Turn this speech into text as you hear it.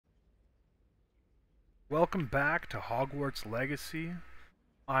Welcome back to Hogwarts Legacy.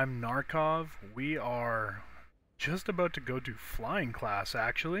 I'm Narkov. We are just about to go to flying class,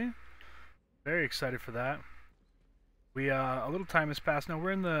 actually. Very excited for that. A little time has passed now.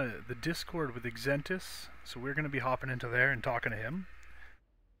 We're in the Discord with Exentis, so we're going to be hopping into there and talking to him.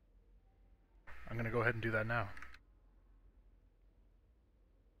 I'm going to go ahead and do that now.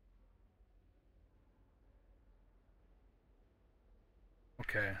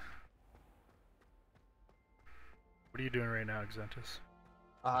 Okay. What are you doing right now, Exentis?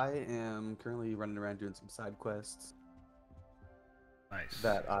 I am currently running around doing some side quests Nice.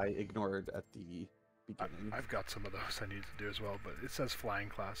 that I ignored at the beginning. I've got some of those I need to do as well, but it says flying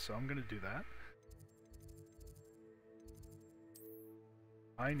class, so I'm going to do that.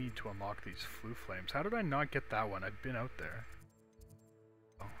 I need to unlock these flue flames. How did I not get that one? I've been out there.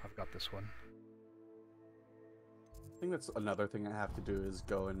 Oh, I've got this one. I think that's another thing I have to do is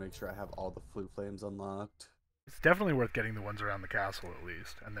go and make sure I have all the flue flames unlocked. It's definitely worth getting the ones around the castle at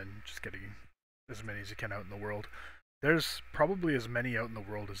least, and then just getting as many as you can out in the world. There's probably as many out in the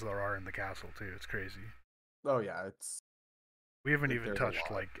world as there are in the castle too. It's crazy. Oh yeah, it's... We haven't even touched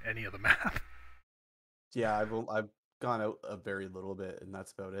like any of the map. Yeah, I've gone out a very little bit, and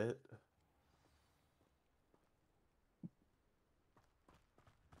that's about it.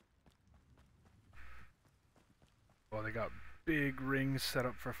 Well, they got big rings set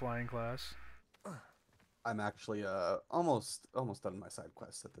up for flying class. I'm actually almost done my side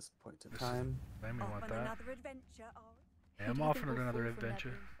quest at this point in time. Then we want that. Another adventure, I am off on another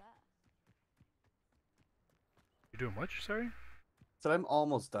adventure. You doing what? Sorry? So I'm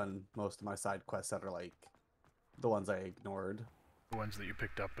almost done most of my side quests that are like the ones I ignored. The ones that you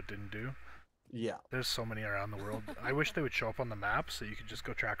picked up but didn't do. Yeah. There's so many around the world. I wish they would show up on the map so you could just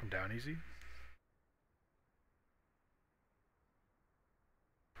go track them down easy.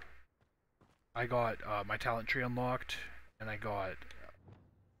 I got my talent tree unlocked, and I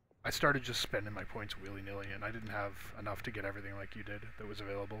started just spending my points willy-nilly, and I didn't have enough to get everything like you did that was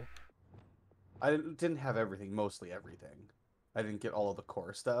available. I didn't have everything, mostly everything. I didn't get all of the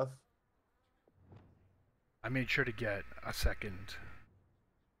core stuff. I made sure to get a second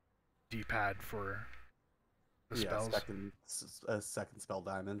D-pad for the spells. A second spell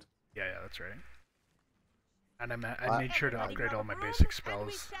diamond. Yeah, that's right. And I made sure to upgrade all my basic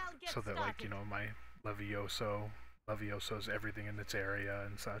spells so that, like, you know, my Levioso's everything in its area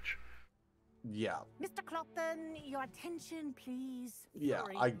and such. Yeah. Mr. Clopton, your attention, please. Yeah,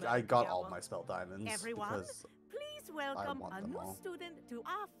 I got all my spell diamonds because please welcome a new student to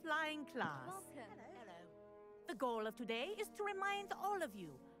our flying class. Hello. The goal of today is to remind all of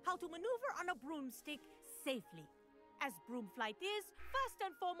you how to maneuver on a broomstick safely, as broom flight is, first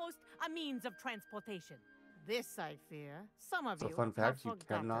and foremost, a means of transportation. This, I fear, some of you So fun fact, you have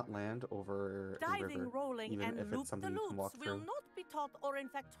forgotten. cannot land over a Diving, river, rolling, even and if loop it's the something you can loops walk will through. not be taught or in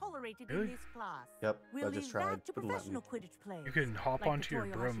fact tolerated Really? in this class. Yep, We'll I just leave tried. that to Wouldn't let me. professional Quidditch players. You can hop like onto your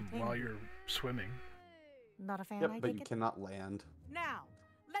Victoria broom Washington. while you're swimming. Not a fan, Yep, I but take you it? cannot land. Now,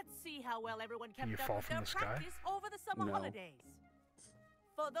 let's see how well everyone kept you up fall with from their the sky? practice over the summer No. holidays.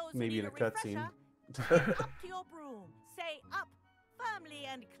 For those Maybe who in need a a cutscene. refresher, up to your broom. Say up firmly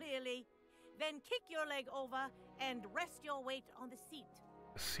and clearly. Then kick your leg over and rest your weight on the seat.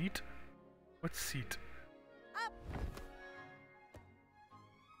 A seat? What seat? Up.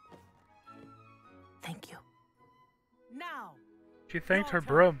 Thank you. Now. She thanked her Your turn.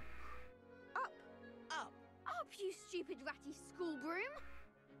 broom. Up. Up, you stupid ratty school broom!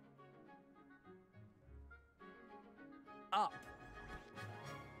 Up.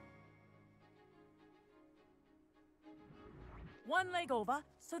 One leg over,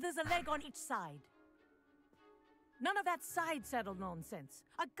 so there's a leg on each side. None of that side saddle nonsense.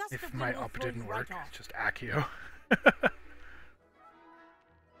 A gust If of my wind will up throw didn't you work, right off. it's just Accio.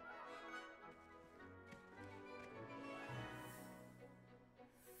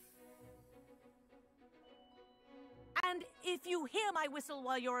 And if you hear my whistle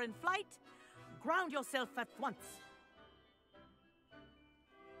while you're in flight, ground yourself at once.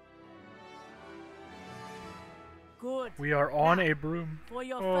 Good. We are on Now, a broom. For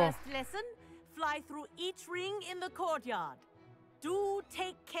your Oh. first lesson, fly through each ring in the courtyard. Do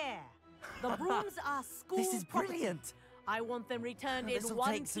take care. The brooms are school This is property. brilliant! I want them returned in This'll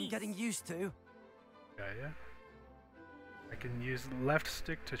one take some piece. getting used to. Yeah. I can use left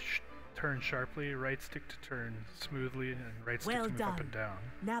stick to turn sharply, right stick to turn smoothly, and right stick Well to move up done. and down.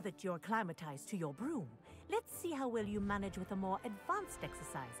 Now that you're acclimatized to your broom, let's see how well you manage with a more advanced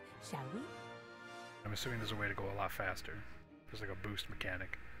exercise, shall we? I'm assuming there's a way to go a lot faster. There's like a boost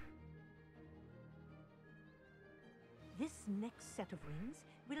mechanic. This next set of rings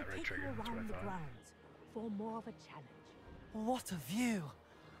will Yeah, right take trigger, you that's what I around the thought. grounds. for more of a challenge. What a view!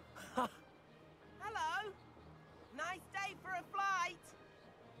 Hello. Nice day for a flight.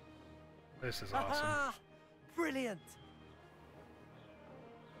 This is awesome. Ah, brilliant!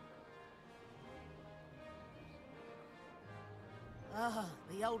 Ah,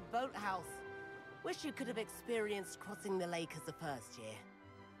 the old boathouse. Wish you could have experienced crossing the lake as a first year.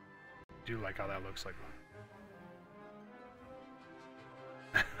 Do like how that looks like.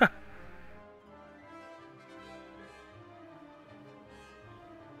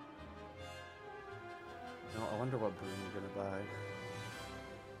 No, I wonder what broom you're gonna buy.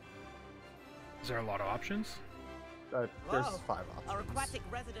 Is there a lot of options? There's Whoa, 5 options. Our aquatic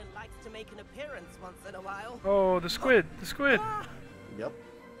resident likes to make an appearance once in a while. Oh, the squid! The squid! Ah, Yep.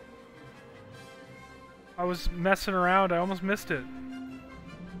 I was messing around. I almost missed it.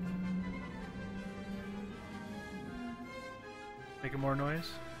 Making more noise?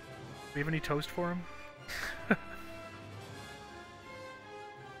 Do we have any toast for him?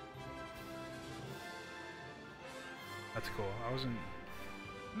 That's cool. I wasn't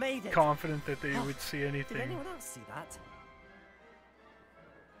Made it! confident that they Oh, would see Did anything. anyone else see that?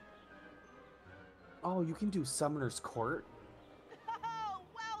 Oh, you can do Summoner's Court oh,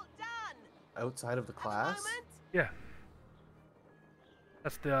 well done. outside of the Have a class? moment? Yeah.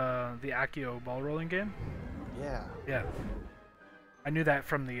 That's the Accio ball rolling game? Yeah. Yeah. I knew that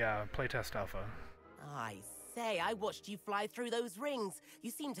from the playtest alpha. I say, I watched you fly through those rings. You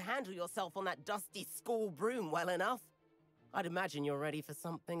seem to handle yourself on that dusty school broom well enough. I'd imagine you're ready for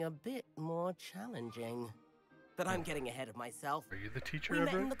something a bit more challenging. But I'm getting ahead of myself. Are you the teacher, We met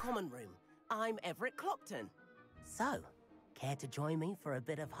Everett? in the common room. I'm Everett Clopton. So, care to join me for a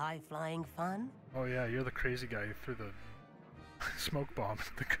bit of high-flying fun? Oh yeah, you're the crazy guy who threw the smoke bomb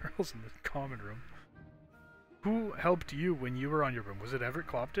at the girls in the common room. Who helped you when you were on your room? Was it Everett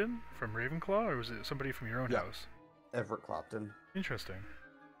Clopton from Ravenclaw, or was it somebody from your own Yeah. house? Everett Clopton. Interesting.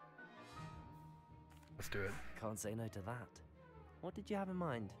 Let's do it. Can't say no to that. What did you have in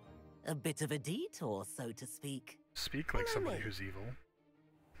mind? A bit of a detour, so to speak. Speak like Follow somebody me. who's evil.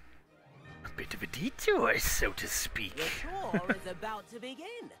 A bit of a detour, so to speak. The tour is about to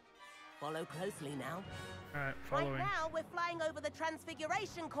begin. Follow closely now. Alright, following. Right now, we're flying over the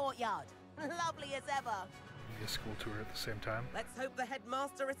Transfiguration Courtyard. Lovely as ever. Be a school tour at the same time. Let's hope the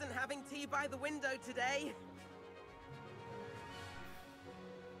headmaster isn't having tea by the window today.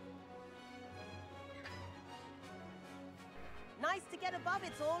 Nice to get above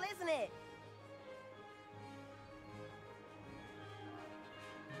it all, isn't it?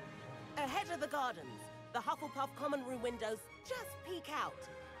 Ahead of the gardens, the Hufflepuff common room windows just peek out.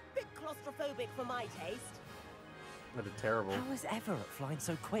 Bit claustrophobic for my taste. I did terrible. How is Everett flying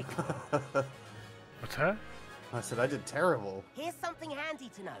so quick? What's that? I said I did terrible. Here's something handy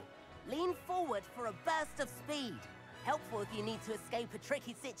to know. Lean forward for a burst of speed. Helpful if you need to escape a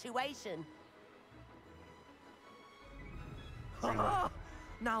tricky situation.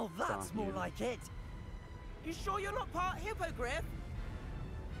 Now that's Darn more you. like it. You sure you're not part hippogriff?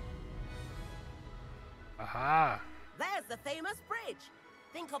 Aha! There's the famous bridge.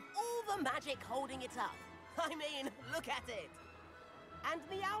 Think of all the magic holding it up. I mean, look at it. And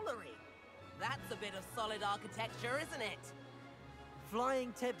the owlery. That's a bit of solid architecture, isn't it?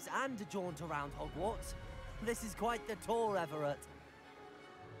 Flying tips and a jaunt around Hogwarts. This is quite the tour, Everett.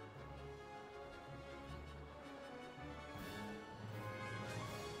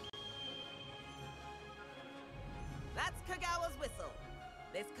 That's Kagawa's whistle.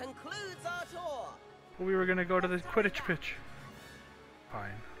 This concludes our tour. We were gonna go to the Quidditch pitch.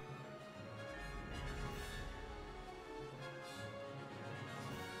 Fine.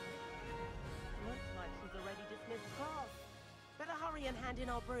 Looks like she's already dismissed class. Better hurry and hand in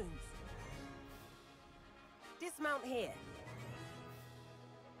our brooms. Dismount here.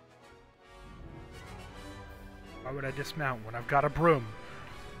 Why would I dismount when I've got a broom?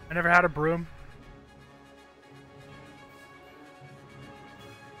 I never had a broom.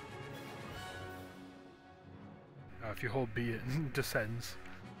 If you hold B, it descends.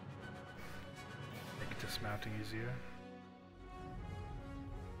 Make dismounting easier.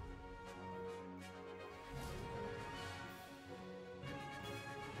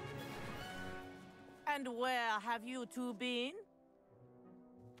 And where have you two been?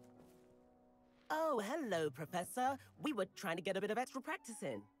 Oh, hello, Professor. We were trying to get a bit of extra practice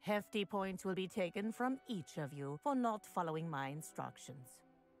in. Hefty points will be taken from each of you for not following my instructions.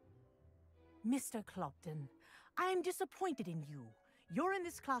 Mr. Clopton, I am disappointed in you. You're in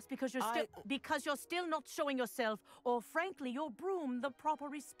this class because you're still not showing yourself, or frankly, your broom the proper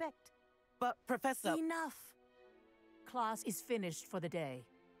respect. But, Professor... Enough. Class is finished for the day.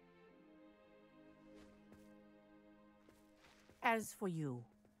 As for you,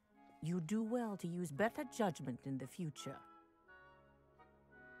 you do well to use better judgment in the future.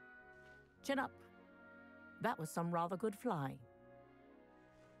 Chin up. That was some rather good flying.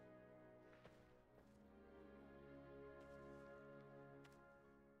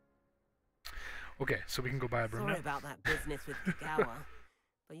 Okay, so we can go buy a broom Sorry now. about that business with Kagawa,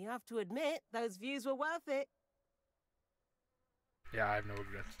 but you have to admit, those views were worth it. Yeah, I have no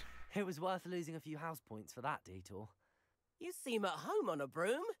regrets. It was worth losing a few house points for that detour. You seem at home on a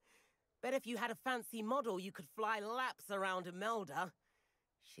broom. Bet if you had a fancy model, you could fly laps around Imelda.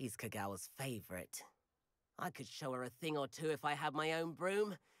 She's Kagawa's favorite. I could show her a thing or two if I had my own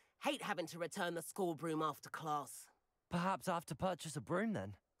broom. Hate having to return the school broom after class. Perhaps I have to purchase a broom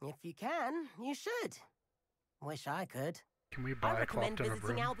then. If you can, you should. Wish I could. Can we I buy a recommend clocked and a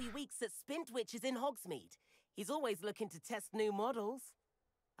visiting broom? Albie Weeks at Spintwitches in Hogsmeade. He's always looking to test new models.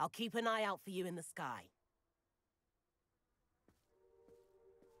 I'll keep an eye out for you in the sky.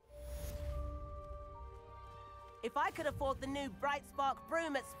 If I could afford the new Bright Spark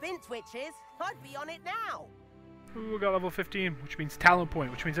broom at Spintwitches, I'd be on it now. Ooh, we got level 15, which means talent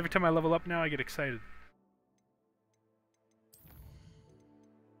point, which means every time I level up now, I get excited.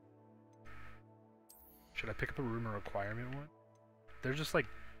 Should I pick up a room or requirement one? They're just like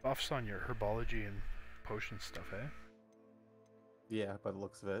buffs on your herbology and potion stuff, eh? Yeah, by the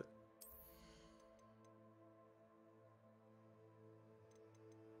looks of it.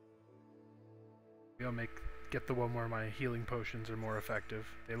 Maybe I'll get the one where my healing potions are more effective.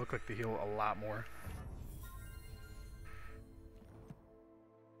 They look like they heal a lot more.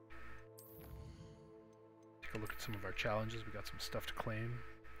 Take a look at some of our challenges. We got some stuff to claim.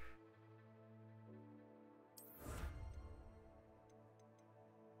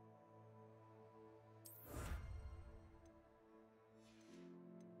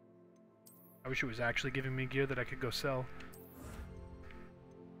 I wish it was actually giving me gear that I could go sell.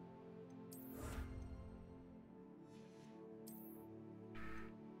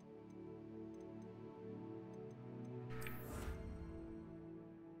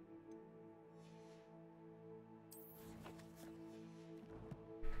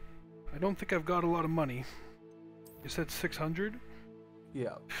 I don't think I've got a lot of money. You said 600?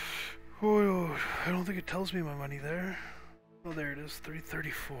 Yeah. Oh, I don't think it tells me my money there. Oh, there it is,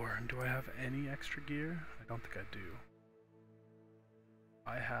 334. And do I have any extra gear? I don't think I do.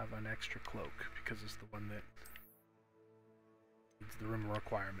 I have an extra cloak because it's the one that needs the room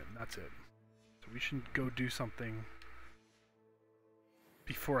requirement. That's it. So we should go do something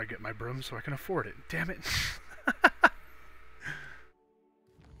before I get my broom so I can afford it. Damn it.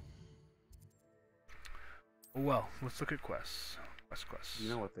 Well, let's look at quests. Quests. You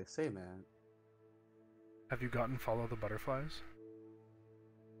know what they say, man. Have you gotten Follow the Butterflies?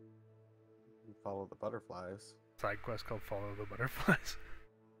 You follow the butterflies. Side quest called Follow the Butterflies.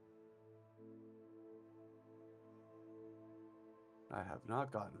 I have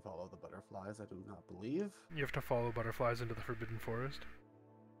not gotten follow the butterflies, I do not believe. You have to follow butterflies into the Forbidden Forest.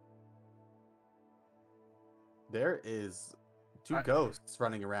 There is two ghosts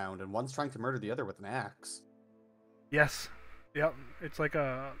running around, and one's trying to murder the other with an axe. Yes. Yep. It's like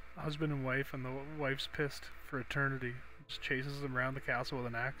a husband and wife, and the wife's pissed for eternity. Just chases them around the castle with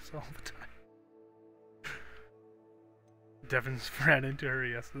an axe all the time. Devon's ran into her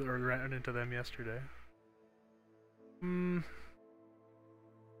yesterday, or ran into them yesterday. There's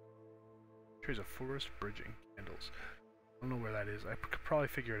a forest bridging candles. I don't know where that is. I could probably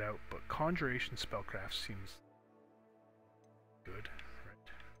figure it out, but conjuration spellcraft seems good.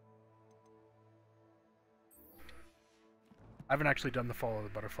 I haven't actually done the Follow the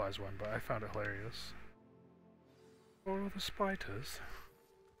Butterflies one, but I found it hilarious. Follow the spiders.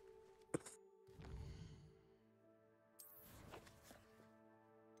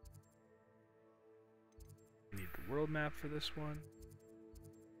 Need the world map for this one.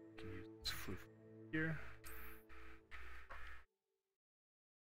 Can use this floof here.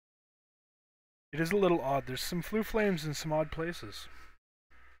 It is a little odd. There's some flue flames in some odd places.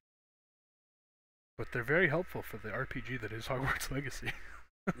 But they're very helpful for the RPG that is Hogwarts Legacy.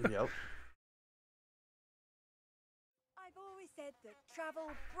 Yep. I've always said that travel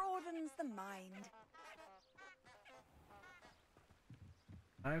broadens the mind.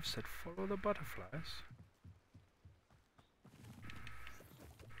 I've said follow the butterflies.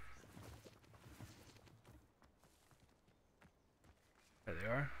 There they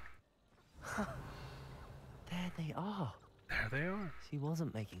are. There they are. There they are. She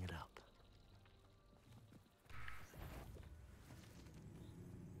wasn't making it up.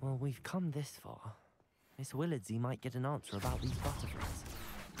 Well, we've come this far. Miss Willardsey might get an answer about these butterflies.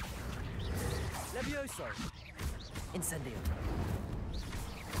 Levioso! Incendio.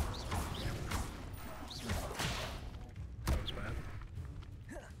 That was bad.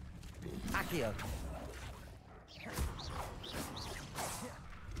 Accio.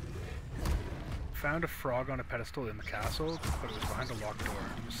 Found a frog on a pedestal in the castle, but it was behind a locked door.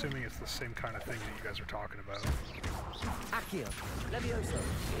 I'm assuming it's the same kind of thing that you guys are talking about. Accio. Levioso.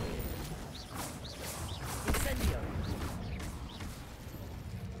 Incendio.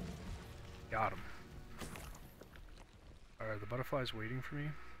 Got him. Are the butterflies waiting for me?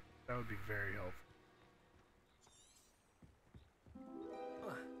 That would be very helpful.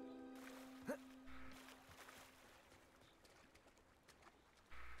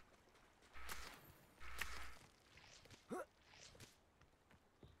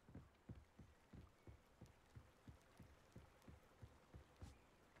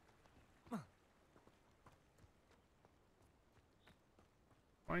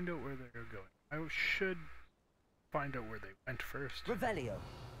 Find out where they're going. I should find out where they went first. Revelio.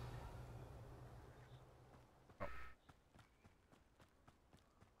 Oh.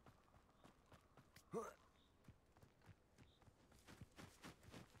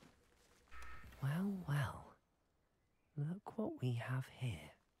 Well, well. Look what we have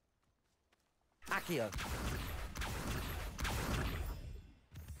here. Accio.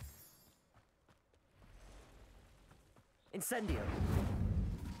 Incendio.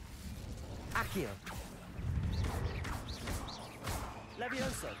 Accio.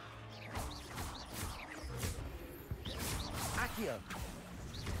 Levioso. Accio.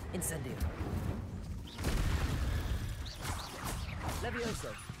 Incendio.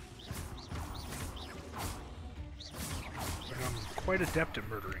 Levioso. But I'm quite adept at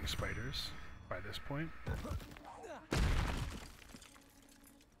murdering spiders by this point.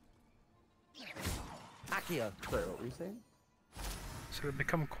 Accio. Sorry, what were you saying? So I've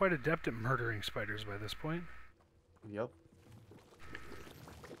become quite adept at murdering spiders by this point. Yep.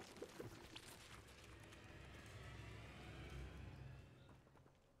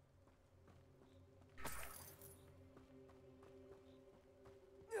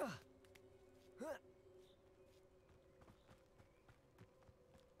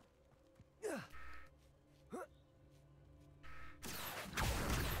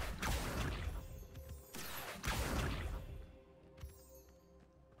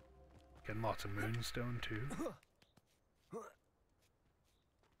 Getting lots of moonstone too.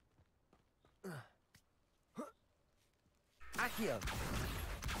 Accio.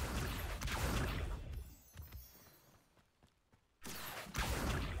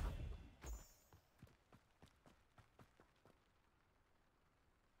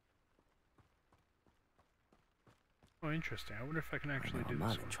 Oh, interesting. I wonder if I can actually do I this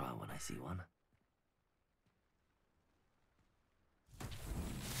might one. try when I see one.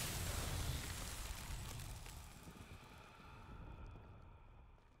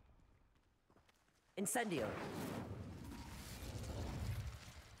 Incendio.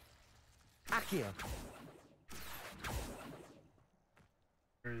 Accio.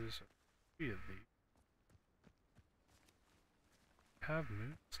 There's a few of these. Have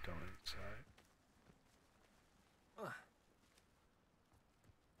moonstone inside.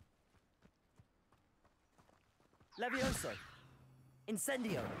 Levioso.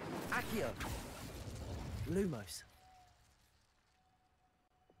 Incendio. Accio. Lumos.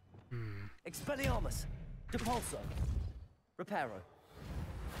 Expelliarmus. Depulso. Reparo.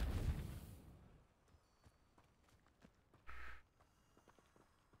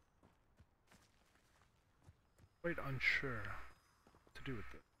 Quite unsure what to do with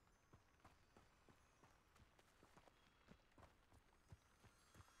it.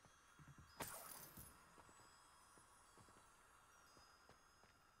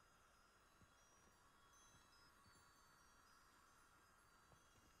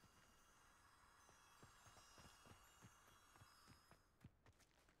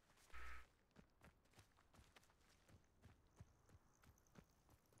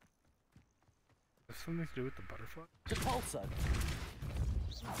 Has something to do with the butterfly? Depulso.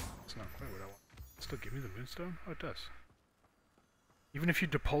 It's not quite what I want. Still give me the moonstone? Oh, it does. Even if you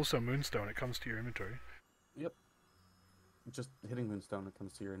depulso moonstone, it comes to your inventory. Yep. Just hitting moonstone, it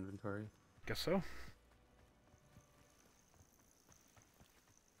comes to your inventory. Guess so.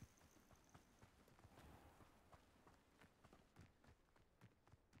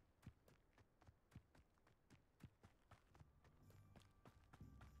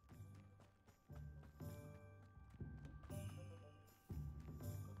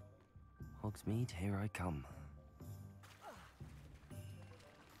 Hogsmeade, here I come.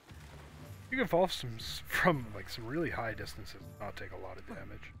 You can fall from like some really high distances and not take a lot of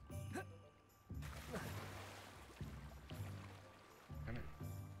damage.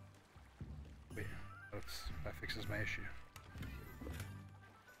 fixes my issue.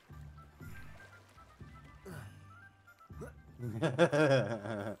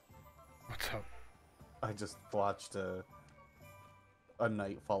 What's up? I just watched a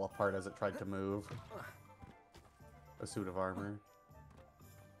knight fall apart as it tried to move. A suit of armor.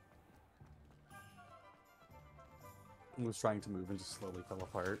 It was trying to move and just slowly fell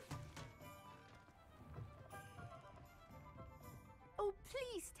apart. Oh,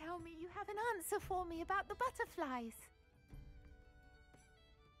 please tell me you have an answer for me about the butterflies.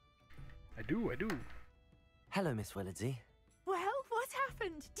 I do. Hello, Miss Willardsy. Well, what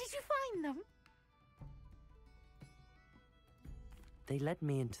happened? Did you find them? They led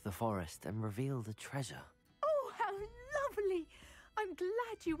me into the forest and revealed a treasure. Oh, how lovely! I'm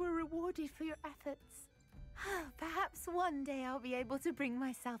glad you were rewarded for your efforts. Perhaps one day I'll be able to bring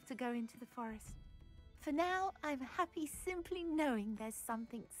myself to go into the forest. For now, I'm happy simply knowing there's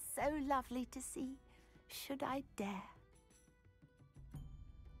something so lovely to see, should I dare.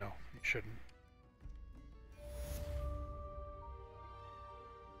 No, you shouldn't.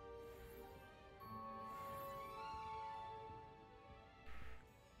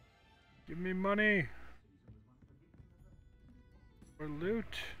 Give me money. Or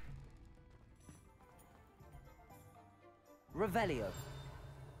loot. Revelio.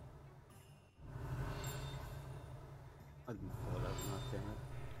 I didn't pull it out enough, damn it.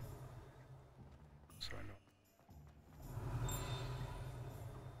 So I know.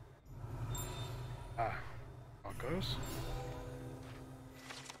 Ah, how it goes.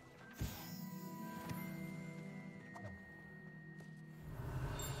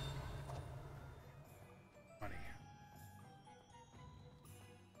 Money.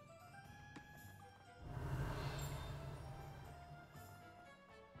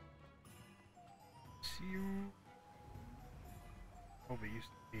 See you. Oh, but used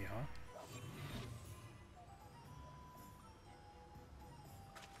to be, huh?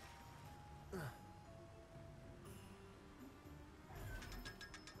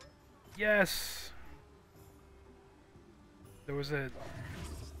 Yes! There was a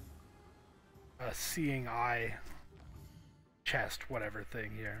seeing eye chest, whatever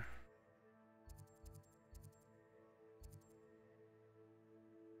thing here.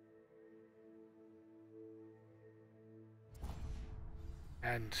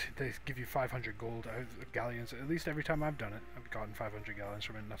 And they give you 500 gold galleons. At least every time I've done it, I've gotten 500 galleons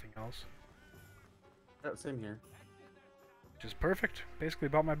from it, nothing else. Oh, same here. Which is perfect. Basically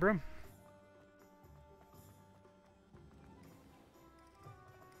bought my broom.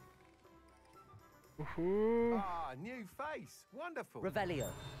 Woohoo! Ah, new face. Wonderful. Revelio.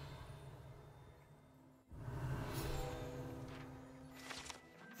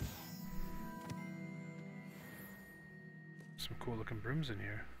 Some cool looking brooms in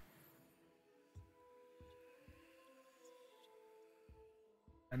here.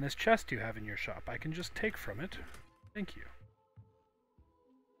 And this chest you have in your shop, I can just take from it. Thank you.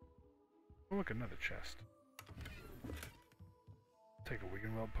 Oh, look, another chest. Take a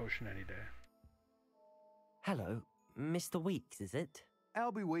Wiggenweld potion any day. Hello, Mr. Weeks, is it?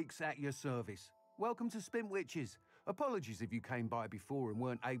 Albie Weeks at your service. Welcome to Spintwitches. Apologies if you came by before and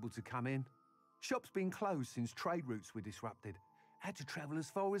weren't able to come in. Shop's been closed since trade routes were disrupted. Had to travel as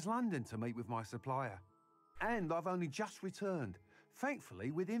far as London to meet with my supplier. And I've only just returned,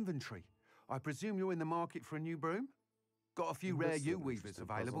 thankfully with inventory. I presume you're in the market for a new broom? Got a few rare This is an yew weavers interesting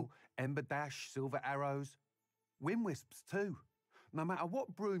available. puzzle. Ember Dash, Silver Arrows. Wind Wisps too. No matter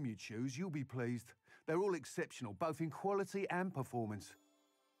what broom you choose, you'll be pleased. They're all exceptional, both in quality and performance.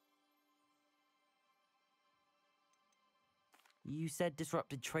 You said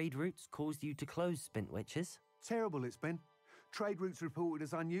disrupted trade routes caused you to close Spintwitches? Terrible it's been. Trade routes reported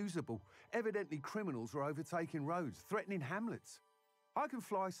as unusable. Evidently criminals were overtaking roads, threatening hamlets. I can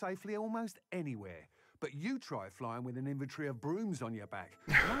fly safely almost anywhere, but you try flying with an inventory of brooms on your back.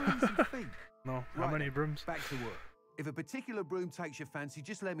 No easy feat. No, how Right many then, brooms? Back to work. If a particular broom takes your fancy,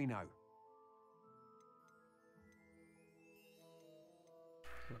 just let me know.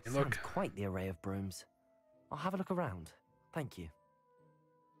 Hey, Sounds look, quite the array of brooms. I'll have a look around. Thank you.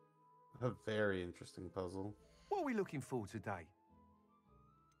 A very interesting puzzle. What are we looking for today?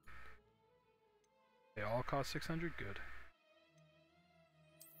 they all cost 600. Good.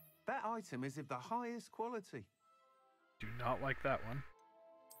 That item is of the highest quality. Do not like that one.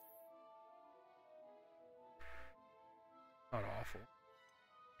 Not awful.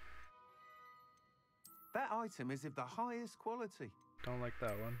 That item is of the highest quality. Don't like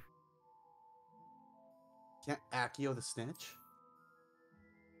that one. Can't Accio the Snitch?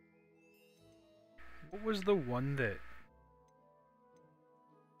 What was the one that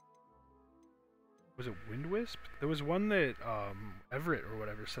Was it Wind Wisp? There was one that Everett or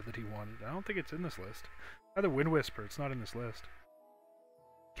whatever said that he wanted. I don't think it's in this list. Either Wind Wisp or it's not in this list.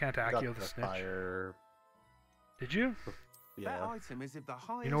 Can't Got Accio the Snitch. fire. Did you? That Yeah. item is of the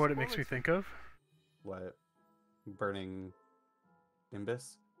highest. You know what it makes me quality. think of? What? Burning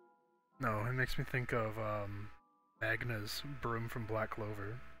Nimbus? No, it makes me think of Magna's broom from Black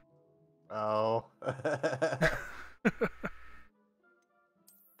Clover. Oh.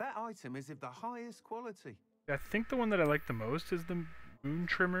 That item is of the highest quality. I think the one that I like the most is the Moon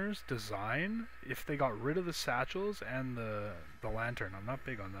Trimmer's design. If they got rid of the satchels and the lantern, I'm not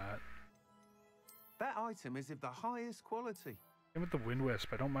big on that. That item is of the highest quality. Same with the Wind Wisp.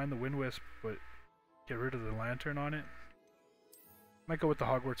 I don't mind the Wind Wisp, but get rid of the lantern on it. Might go with the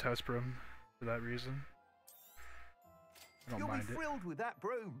Hogwarts House Broom for that reason. I don't You'll mind be it. thrilled with that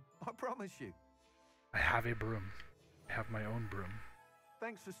broom, I promise you. I have a broom. I have my own broom.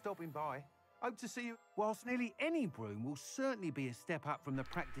 Thanks for stopping by. Hope to see you. Whilst nearly any broom will certainly be a step up from the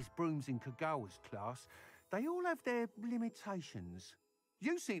practice brooms in Kagawa's class, they all have their limitations.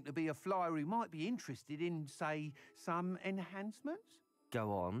 You seem to be a flyer who might be interested in, say, some enhancements?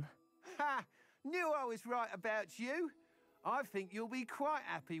 Go on. Ha! Knew I was right about you. I think you'll be quite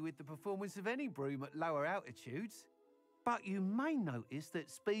happy with the performance of any broom at lower altitudes. But you may notice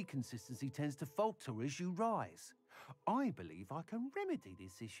that speed consistency tends to falter as you rise. I believe I can remedy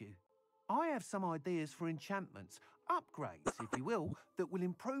this issue. I have some ideas for enchantments, upgrades, if you will, that will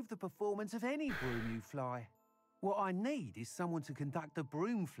improve the performance of any broom you fly. What I need is someone to conduct a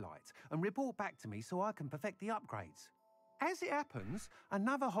broom flight and report back to me so I can perfect the upgrades. As it happens,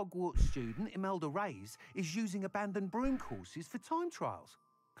 another Hogwarts student, Imelda Reyes, is using abandoned broom courses for time trials.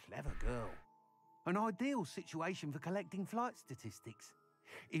 Clever girl. An ideal situation for collecting flight statistics.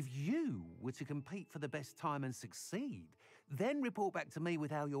 If you were to compete for the best time and succeed, then report back to me with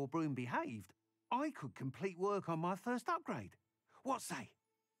how your broom behaved, I could complete work on my first upgrade. What say?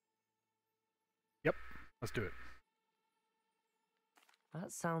 Yep, let's do it.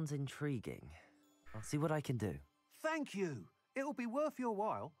 That sounds intriguing. I'll see what I can do. Thank you. It'll be worth your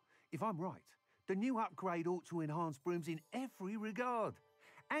while. If I'm right, the new upgrade ought to enhance brooms in every regard.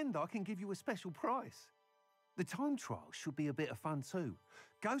 And I can give you a special price. The time trial should be a bit of fun too.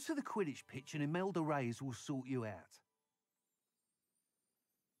 Go to the Quidditch pitch and Imelda Reyes will sort you out.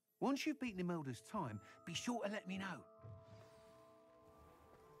 Once you've beaten Imelda's time, be sure to let me know.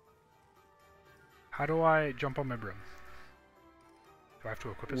 How do I jump on my broom? Do I have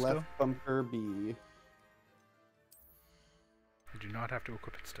to equip it Left still? bumper B. I do not have to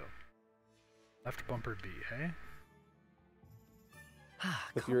equip it still. Left bumper B, hey?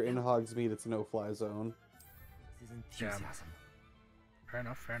 If you're in Hogsmeade, it's a no-fly zone. This is enthusiasm. Fair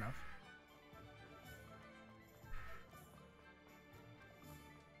enough, fair enough.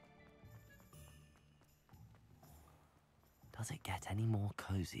 Does it get any more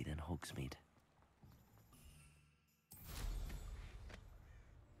cozy than Hogsmeade?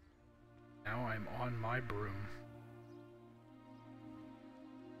 Now I'm on my broom.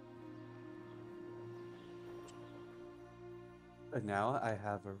 And now I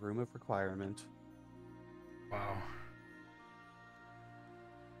have a room of requirement. Wow.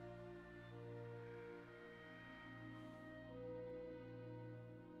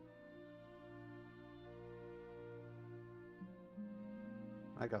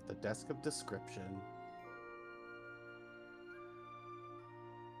 I got the desk of description.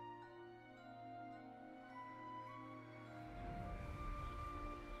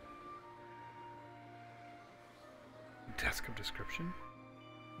 Desk of description?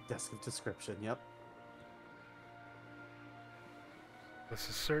 Desk of description, yep. This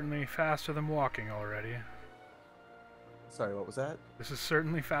is certainly faster than walking already. Sorry, what was that? This is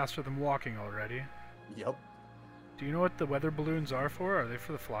certainly faster than walking already. Yep. Do you know what the weather balloons are for? Are they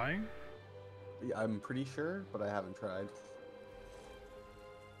for the flying? Yeah, I'm pretty sure, but I haven't tried.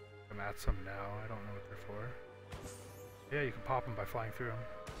 I'm at some now. I don't know what they're for. Yeah, you can pop them by flying through them.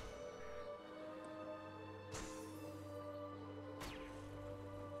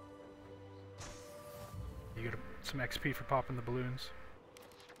 You get some XP for popping the balloons.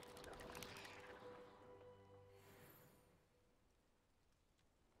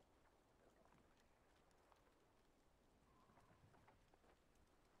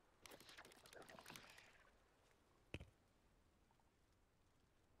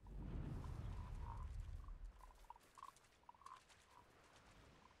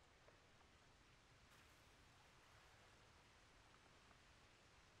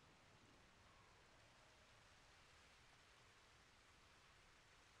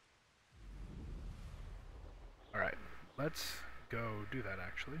 Alright, let's go do that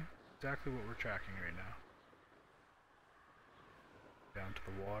actually. exactly what we're tracking right now. Down to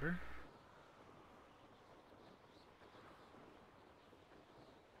the water.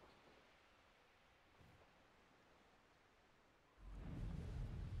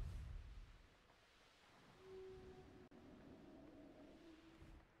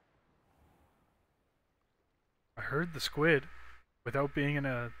 I heard the squid without being in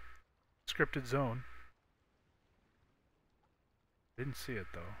a scripted zone. Didn't see it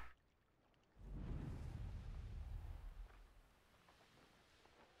though.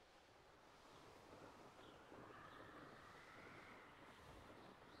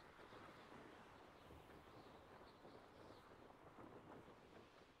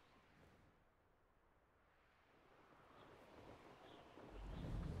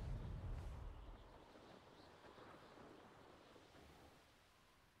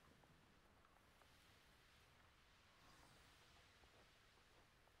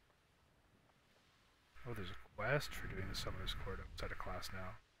 Oh, there's a quest for doing the Summoner's Court outside of class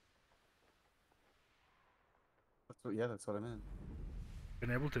now. Yeah, that's what I meant.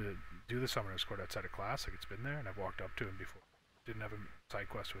 Been able to do the Summoner's Court outside of class, like it's been there, and I've walked up to him before. Didn't have a side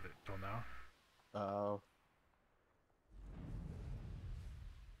quest with it until now. Oh.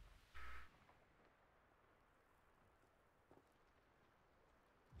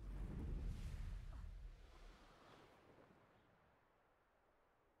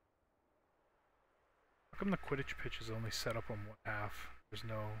 How come the Quidditch pitch is only set up on one half? There's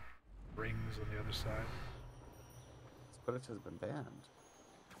no rings on the other side. Quidditch has been banned.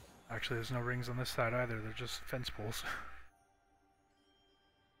 Actually, there's no rings on this side either. They're just fence poles.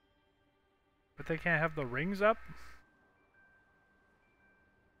 But they can't have the rings up?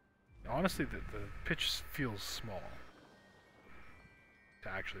 Honestly, the pitch feels small to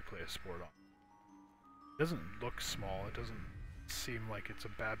actually play a sport on. It doesn't look small. It doesn't seem like it's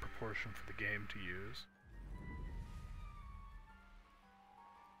a bad proportion for the game to use.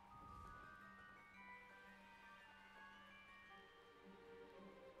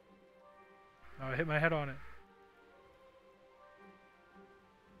 Oh, I hit my head on it.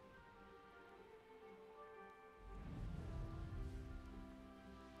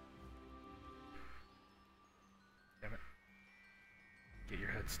 Damn it. Get your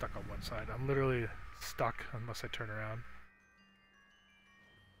head stuck on one side. I'm literally stuck unless I turn around.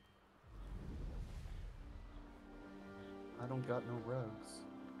 I don't got no rugs.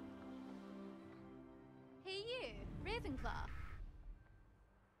 Hey you, Ravenclaw.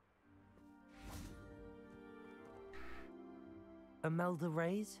 Imelda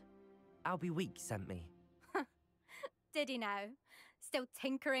Reyes? Albie Week sent me. Did he now? Still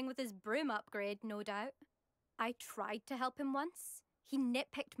tinkering with his broom upgrade, no doubt. I tried to help him once. He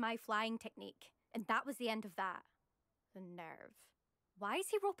nitpicked my flying technique, and that was the end of that. The nerve. Why is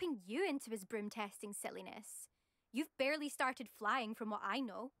he roping you into his broom testing silliness? You've barely started flying from what I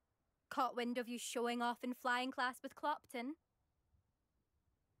know. Caught wind of you showing off in flying class with Clopton.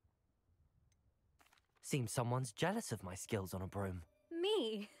 Seems someone's jealous of my skills on a broom.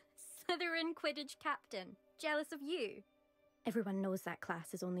 Me? Slytherin Quidditch captain. Jealous of you? Everyone knows that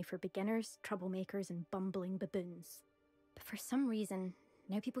class is only for beginners, troublemakers, and bumbling baboons. But for some reason,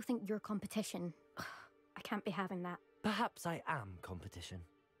 now people think you're competition. Ugh, I can't be having that. Perhaps I am competition.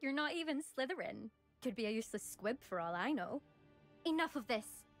 You're not even Slytherin. Could be a useless squib for all I know. Enough of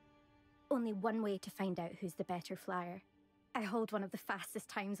this. Only one way to find out who's the better flyer. I hold one of the fastest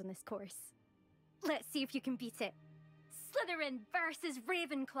times on this course. Let's see if you can beat it. Slytherin versus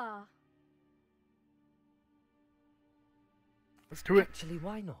Ravenclaw. Let's do it. Actually,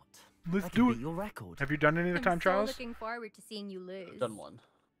 why not? Let's I do can it. beat your record. Have you done any of the time trials? I'm so looking forward to seeing you lose. I've done one.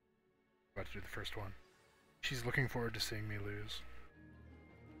 About to do the first one. She's looking forward to seeing me lose.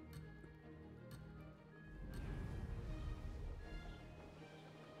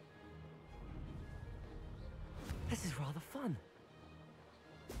 This is rather fun.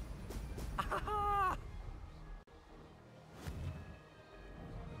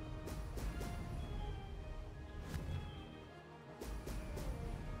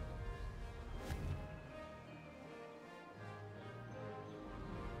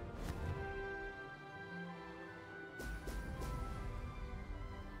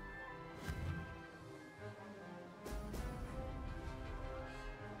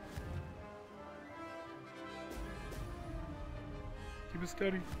 Keep it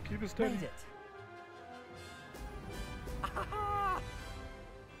steady. Keep it steady. Made it.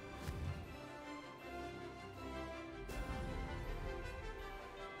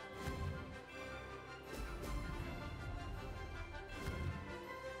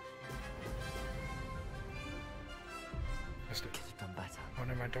 Missed it. Could have done better. Oh,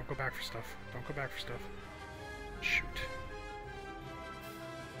 never mind. Don't go back for stuff. Don't go back for stuff. Shoot.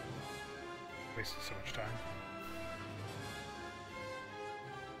 Wasted so much time.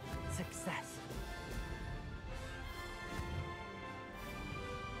 Success.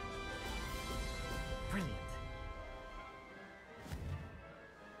 Brilliant.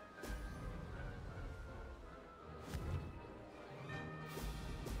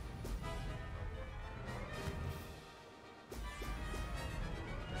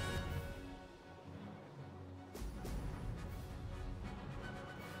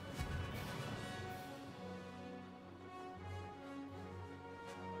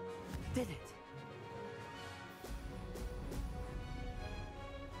 Did it.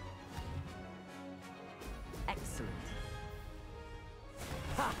 Excellent.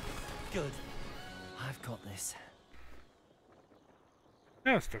 Ha! Good. I've got this.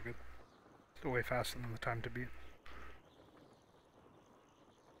 Yeah, it's still good. Still way faster than the time to beat.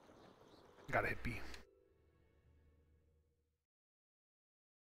 Gotta hit B.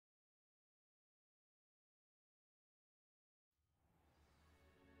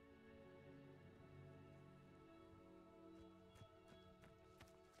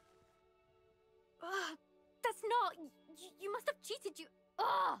 That's not. You must have cheated.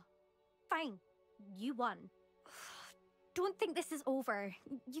 Fine. You won. Don't think this is over.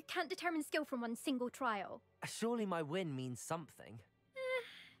 You can't determine skill from one single trial. Surely my win means something.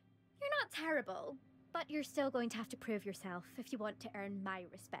 You're not terrible, but you're still going to have to prove yourself if you want to earn my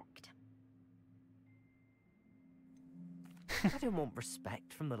respect. I don't want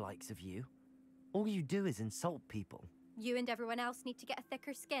respect from the likes of you. All you do is insult people. You and everyone else need to get a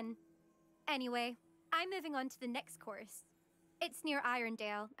thicker skin. Anyway, I'm moving on to the next course. It's near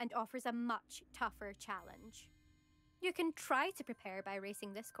Irondale and offers a much tougher challenge. You can try to prepare by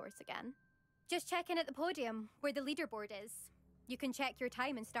racing this course again. Just check in at the podium, where the leaderboard is. You can check your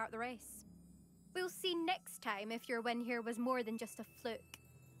time and start the race. We'll see next time if your win here was more than just a fluke.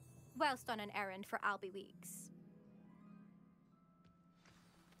 Whilst on an errand for Albie Weeks.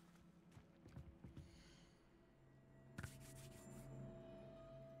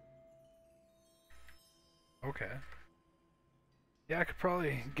 Okay. Yeah, I could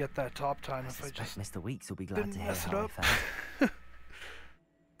probably get that top time if I just Mr. Weeks will be glad didn't to hear mess it how I up. felt.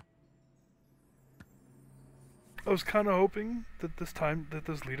 I was kind of hoping that this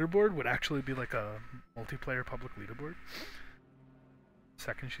leaderboard would actually be like a multiplayer public leaderboard.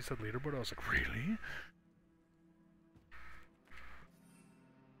 Second she said leaderboard, I was like, really?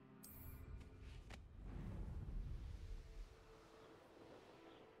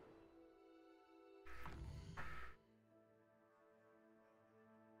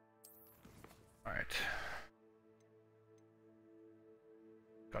 Alright.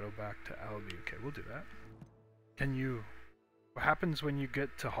 Gotta go back to Albie. Okay, we'll do that. Can you... What happens when you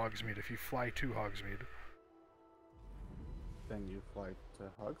get to Hogsmeade if you fly to Hogsmeade? Then you fly to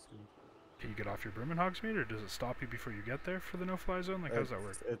Hogsmeade. Can you get off your broom in Hogsmeade, or does it stop you before you get there for the no-fly zone? Like, how does that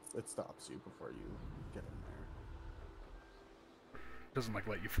work? It stops you before you get in there. It doesn't, like,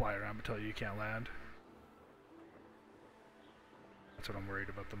 let you fly around but tell you you can't land? That's what I'm worried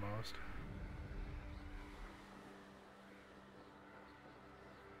about the most.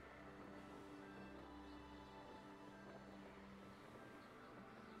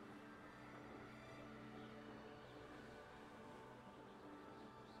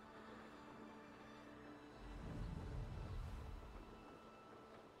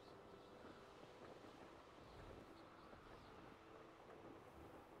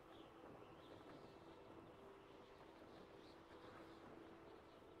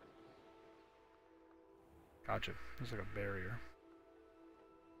 Gotcha. There's like a barrier.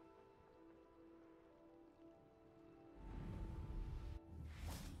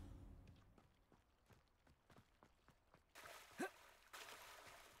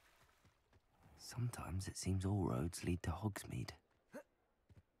 Sometimes it seems all roads lead to Hogsmeade.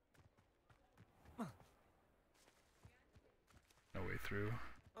 No way through.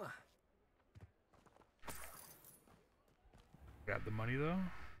 Grab the money though.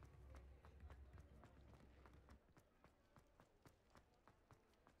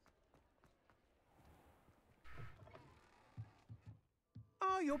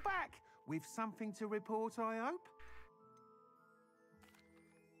 Oh, you're back! With something to report, I hope?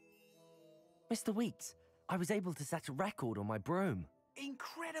 Mr. Weeks, I was able to set a record on my broom.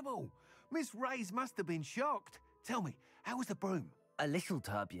 Incredible! Miss Reyes must have been shocked. Tell me, how was the broom? A little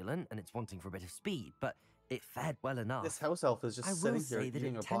turbulent, and it's wanting for a bit of speed, but it fared well enough. This house elf is just I will sitting say here that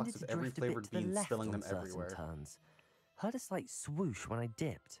eating it a box tended of to every drift a bit flavored to the bean, left spilling on them certain everywhere. turns. Heard a slight swoosh when I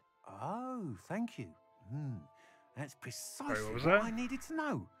dipped. Oh, thank you. That's precisely what was what that? I needed to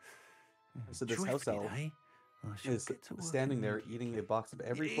know. So this house Drifted, elf eh? I shall is get to work standing there immediately. eating a box of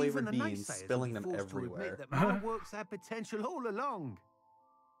every Even flavored the beans, naysayers will spilling be them forced to admit everywhere. that my work's had potential all along.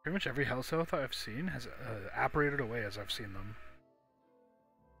 Pretty much every house elf I've seen has apparated away as I've seen them.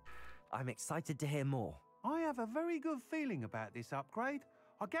 I'm excited to hear more. I have a very good feeling about this upgrade.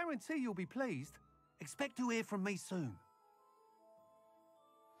 I guarantee you'll be pleased. Expect to hear from me soon.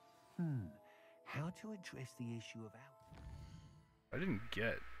 How to address the issue of I didn't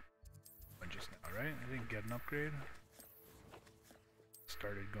get one just now, right? I didn't get an upgrade.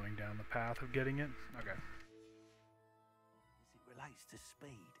 Started going down the path of getting it. Okay. as it relates to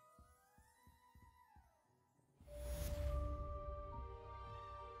speed.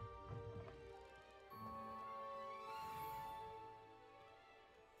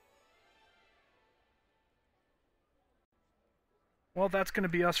 Well, that's going to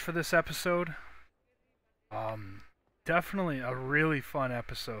be us for this episode. Definitely a really fun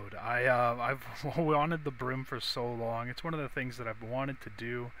episode. I've wanted the broom for so long. It's one of the things that I've wanted to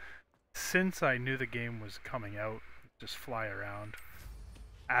do since I knew the game was coming out. Just fly around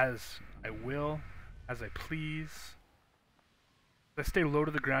as I will, as I please. If I stay low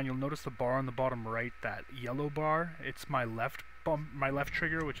to the ground, you'll notice the bar on the bottom right, that yellow bar. It's my left bump, my left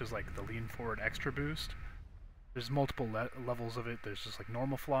trigger, which is like the lean forward extra boost. There's multiple levels of it. There's just like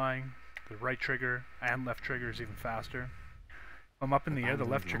normal flying. The right trigger and left trigger is even faster. If I'm up in the air, the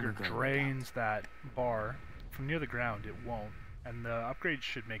left trigger drains that bar. From near the ground, it won't. And the upgrade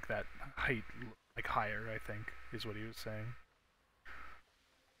should make that height like higher, I think, is what he was saying.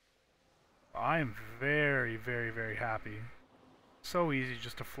 I am very, very, very happy. So easy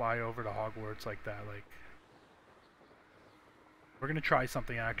just to fly over to Hogwarts like that. Like, we're gonna try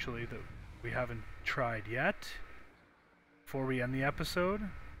something actually that we haven't tried yet. Before we end the episode,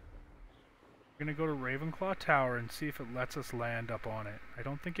 we're gonna go to Ravenclaw Tower and see if it lets us land up on it. I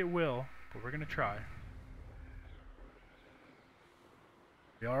don't think it will, but we're gonna try.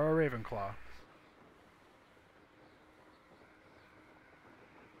 We are a Ravenclaw.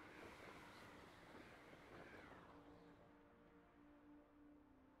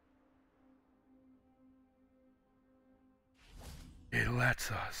 It lets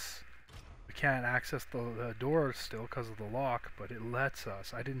us. We can't access the door still because of the lock, but it lets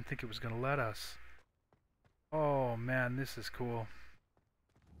us. I didn't think it was going to let us. Oh man, this is cool.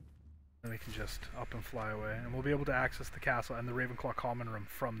 Then we can just up and fly away. And we'll be able to access the castle and the Ravenclaw common room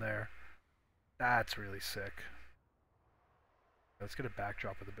from there. That's really sick. Let's get a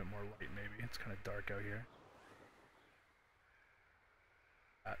backdrop with a bit more light maybe. It's kind of dark out here.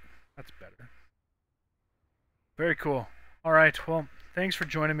 That's better. Very cool. Alright, well, thanks for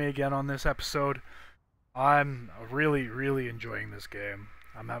joining me again on this episode. I'm really, really enjoying this game.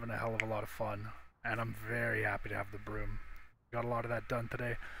 I'm having a hell of a lot of fun, and I'm very happy to have the broom. Got a lot of that done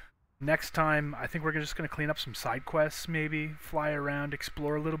today. Next time, I think we're just going to clean up some side quests, maybe, fly around,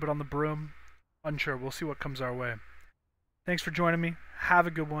 explore a little bit on the broom. Unsure, we'll see what comes our way. Thanks for joining me. Have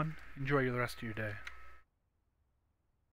a good one. Enjoy the rest of your day.